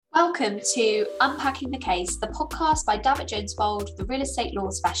Welcome to Unpacking the Case, the podcast by Davitt Jones-Bold, the real estate law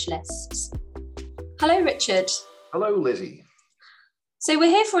specialists. Hello, Richard. Hello, Lizzie. So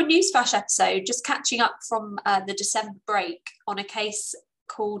we're here for a NEWSFLASH episode, just catching up from the December break on a case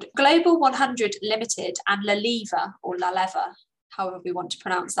called Global 100 Limited and Laleva, or Laleva, however we want to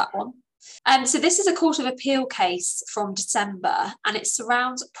pronounce that one. So this is a Court of Appeal case from December, and it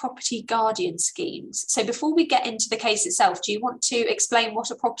surrounds property guardian schemes. So before we get into the case itself, do you want to explain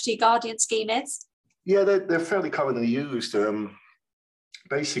what a property guardian scheme is? Yeah, they're fairly commonly used.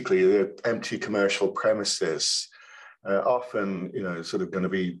 Basically, they're empty commercial premises, often, sort of going to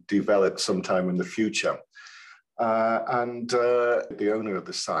be developed sometime in the future. And the owner of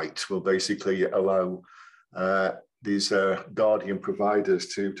the site will basically allow these guardian providers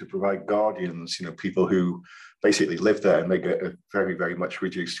to provide guardians, people who basically live there, and they get a very, very much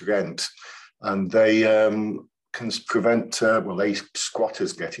reduced rent. And they can prevent,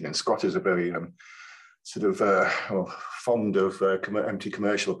 squatters getting in. Squatters are very fond of empty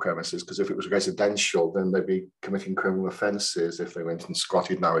commercial premises, because if it was residential, then they'd be committing criminal offences if they went and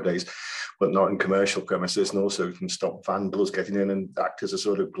squatted nowadays, but not in commercial premises. And also you can stop vandals getting in and act as a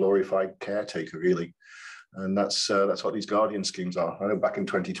sort of glorified caretaker, really. And that's what these guardian schemes are. I know back in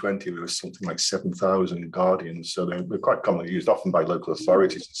 2020, there was something like 7,000 guardians. So they're quite commonly used, often by local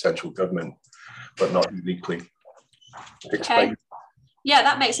authorities and central government, but not uniquely. Okay. Yeah,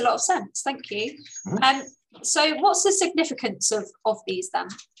 that makes a lot of sense. Thank you. Mm-hmm. So what's the significance of these then?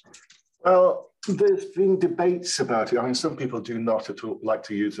 Well, there's been debates about it. I mean, some people do not at all like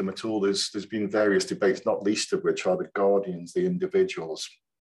to use them at all. There's been various debates, not least of which are the guardians, the individuals,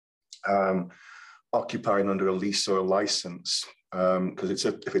 occupying under a lease or a license, because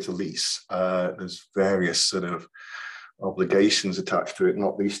if it's a lease, there's various sort of obligations attached to it,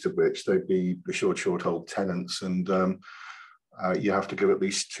 not least of which they'd be short-hold tenants, and you have to give at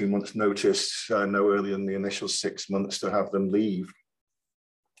least 2 months' notice, no earlier than the initial 6 months, to have them leave.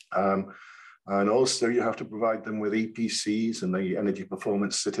 And also you have to provide them with EPCs, and the energy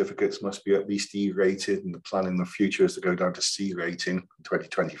performance certificates must be at least E-rated, and the plan in the future is to go down to C rating in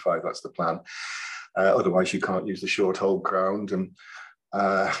 2025, that's the plan. Otherwise, you can't use the short-hold ground, and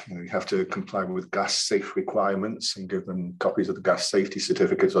you have to comply with gas safe requirements and give them copies of the gas safety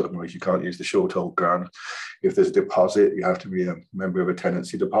certificates. Otherwise, you can't use the short-hold ground. If there's a deposit, you have to be a member of a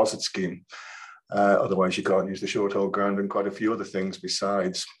tenancy deposit scheme. Otherwise, you can't use the short-hold ground, and quite a few other things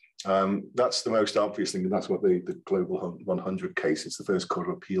besides. That's the most obvious thing, and that's what the Global 100 case is, the first Court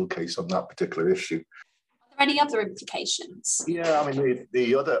of Appeal case on that particular issue. Any other implications? Yeah, I mean,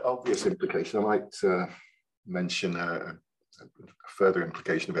 the other obvious implication, I might mention a further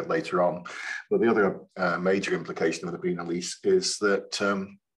implication a bit later on, but the other major implication of it being a lease is that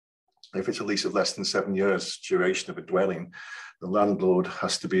if it's a lease of less than 7 years duration of a dwelling, the landlord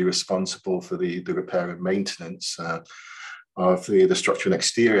has to be responsible for the repair and maintenance of the structure and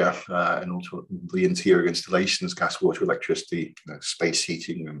exterior, and also the interior installations, gas, water, electricity, space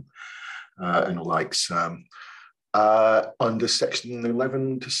heating, and the likes, under section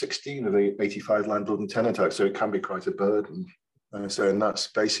 11 to 16 of the 85 Landlord and Tenant Act. So it can be quite a burden. And that's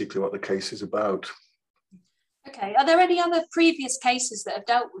basically what the case is about. Okay. Are there any other previous cases that have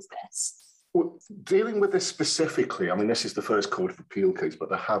dealt with this? Well, dealing with this specifically, I mean, this is the first Court of Appeal case, but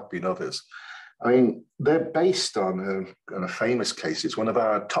there have been others. I mean, they're based on a famous case. It's one of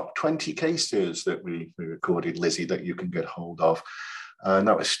our top 20 cases that we recorded, Lizzie, that you can get hold of. And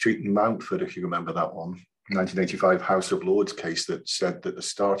that was Street and Mountford, if you remember that one, 1985 House of Lords case that said that the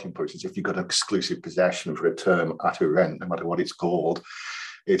starting point is if you've got exclusive possession for a term at a rent, no matter what it's called,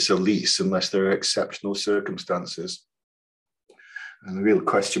 it's a lease unless there are exceptional circumstances. And the real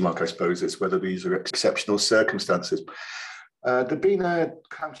question mark, I suppose, is whether these are exceptional circumstances. There'd been a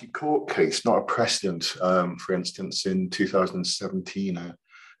county court case, not a precedent, for instance, in 2017, a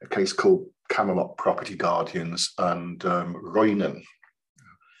case called Camelot Property Guardians and Roynan,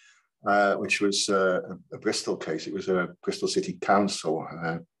 which was a Bristol case. It was a Bristol City Council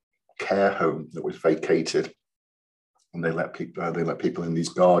care home that was vacated, and they let people in, these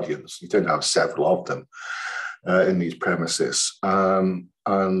guardians. You tend to have several of them in these premises,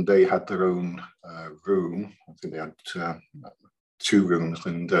 and they had their own room. I think they had 2 rooms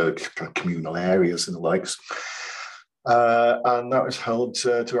and kind of communal areas and the likes. And that was held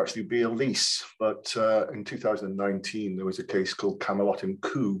to actually be a lease. But in 2019, there was a case called Camelot and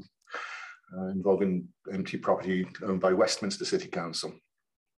Coo, involving empty property owned by Westminster City Council.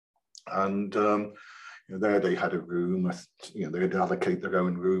 And there they had a room, they'd allocate their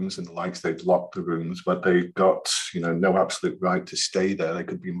own rooms and the likes, they'd lock the rooms, but they got, no absolute right to stay there. They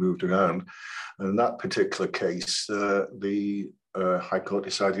could be moved around. And in that particular case, the High Court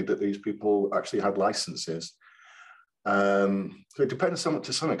decided that these people actually had licenses. So it depends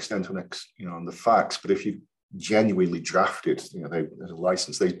to some extent on on the facts. But if you genuinely drafted, there's a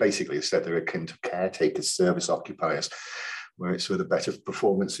license, they basically said they're akin to caretakers, service occupiers, where it's for the better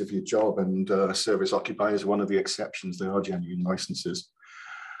performance of your job. And service occupiers are one of the exceptions. They are genuine licenses.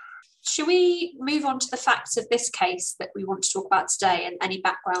 Should we move on to the facts of this case that we want to talk about today, and any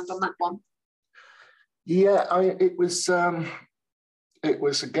background on that one? Yeah, it was a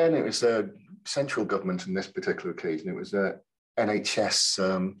central government in this particular occasion. It was a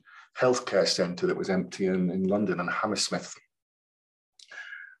NHS healthcare centre that was empty in London and Hammersmith.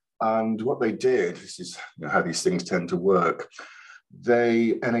 And what they did, this is how these things tend to work,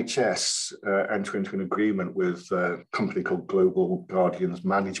 NHS enter into an agreement with a company called Global Guardians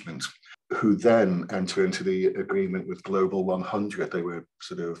Management, who then enter into the agreement with Global 100. They were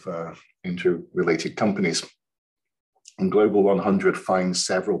sort of interrelated companies. And Global 100 finds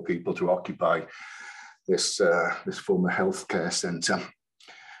several people to occupy this former healthcare centre,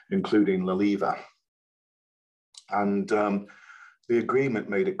 including Laleva. And the agreement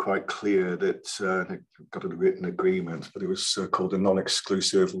made it quite clear that they got a written agreement, but it was called a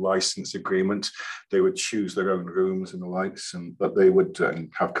non-exclusive license agreement. They would choose their own rooms and the likes, but they would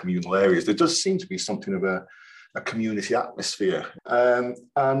have communal areas. There does seem to be something of a community atmosphere.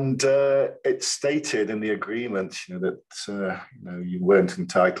 And it stated in the agreement that you weren't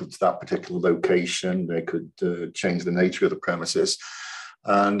entitled to that particular location. They could change the nature of the premises.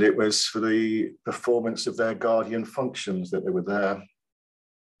 And it was for the performance of their guardian functions that they were there.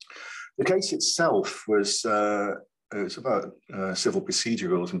 The case itself was it was about civil procedure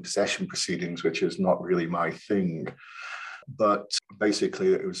rules and possession proceedings, which is not really my thing. But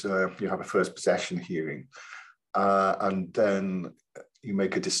basically, it was you have a first possession hearing, and then you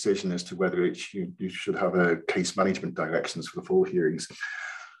make a decision as to whether you should have a case management directions for the full hearings.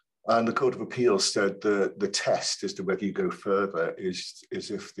 And the Court of Appeals said the test as to whether you go further is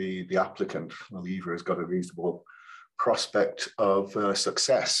if the applicant, Laleva, has got a reasonable prospect of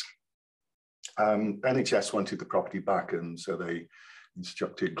success. NHS wanted the property back, and so they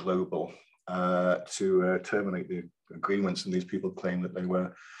instructed Global to terminate the agreements, and these people claimed that they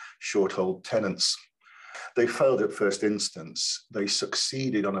were short-hold tenants. They failed at first instance. They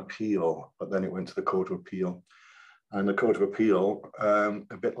succeeded on appeal, but then it went to the Court of Appeal. And the Court of Appeal,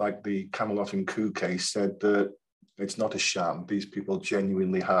 a bit like the Camelot and Coup case, said that it's not a sham. These people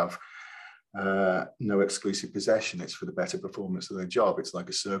genuinely have no exclusive possession. It's for the better performance of their job. It's like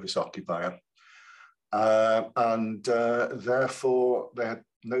a service occupier. And therefore, they had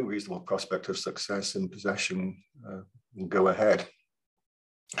no reasonable prospect of success, and possession will go ahead.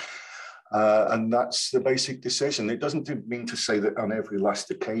 And that's the basic decision. It doesn't mean to say that on every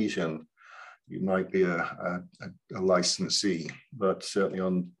last occasion, you might be a licensee, but certainly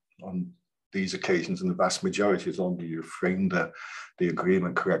on these occasions, and the vast majority, as long as you frame the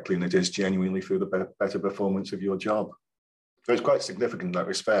agreement correctly, and it is genuinely for the better performance of your job. So it's quite significant in that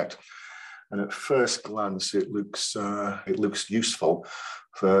respect. And at first glance, it looks useful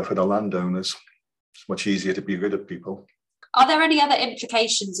for the landowners. It's much easier to be rid of people. Are there any other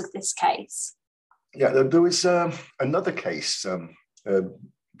implications of this case? Yeah, there was another case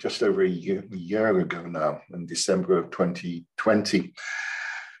just over a year ago now, in December of 2020,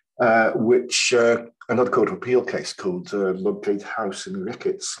 which another Court of Appeal case called Ludgate House in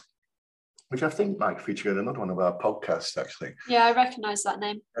Ricketts, which I think might feature in another one of our podcasts, actually. Yeah, I recognise that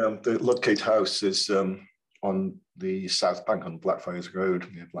name. The Ludgate House is on the South Bank on Blackfriars Road,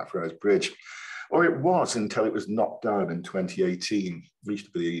 near Blackfriars Bridge. Or it was until it was knocked down in 2018. It used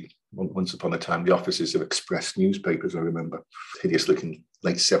to be, once upon a time, the offices of Express newspapers, I remember. Hideous-looking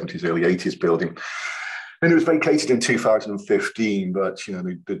late 70s, early 80s building. And it was vacated in 2015, but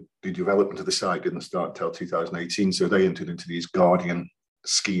the development of the site didn't start until 2018, so they entered into these guardian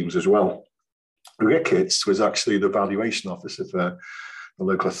schemes as well. Ricketts was actually the valuation officer for the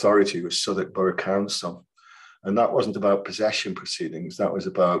local authority, was Southwark Borough Council. And that wasn't about possession proceedings, that was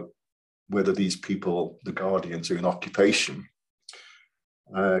about whether these people, the guardians, are in occupation.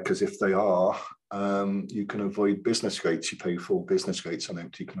 Because if they are, you can avoid business rates. You pay full business rates on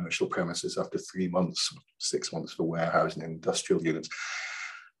empty commercial premises after 3 months, 6 months for warehousing and industrial units.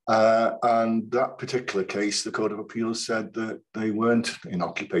 And that particular case, the Court of Appeal said that they weren't in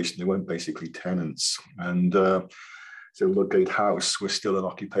occupation, they weren't basically tenants. And so Ludgate House was still in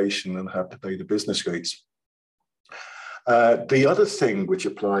occupation and had to pay the business rates. The other thing which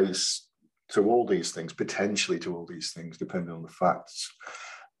applies to all these things, potentially to all these things, depending on the facts,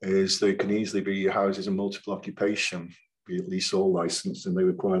 is they can easily be houses of multiple occupation, be at least all licensed, and they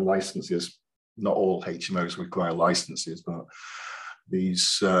require licenses not all HMOs require licenses, but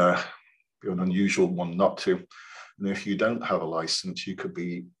these be an unusual one not to. And if you don't have a license, you could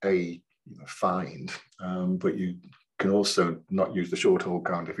be fined, but you can also not use the short haul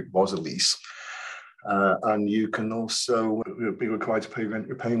account if it was a lease. And you can also be required to pay rent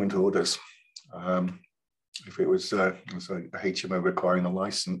repayment orders if it was a HMO requiring a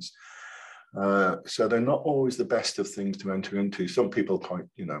license. So they're not always the best of things to enter into. Some people quite,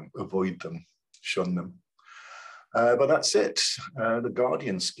 avoid them, shun them. But that's it, the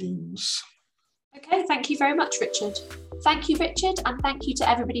Guardian schemes. Okay, thank you very much, Richard. Thank you, Richard, and thank you to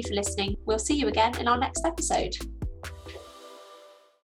everybody for listening. We'll see you again in our next episode.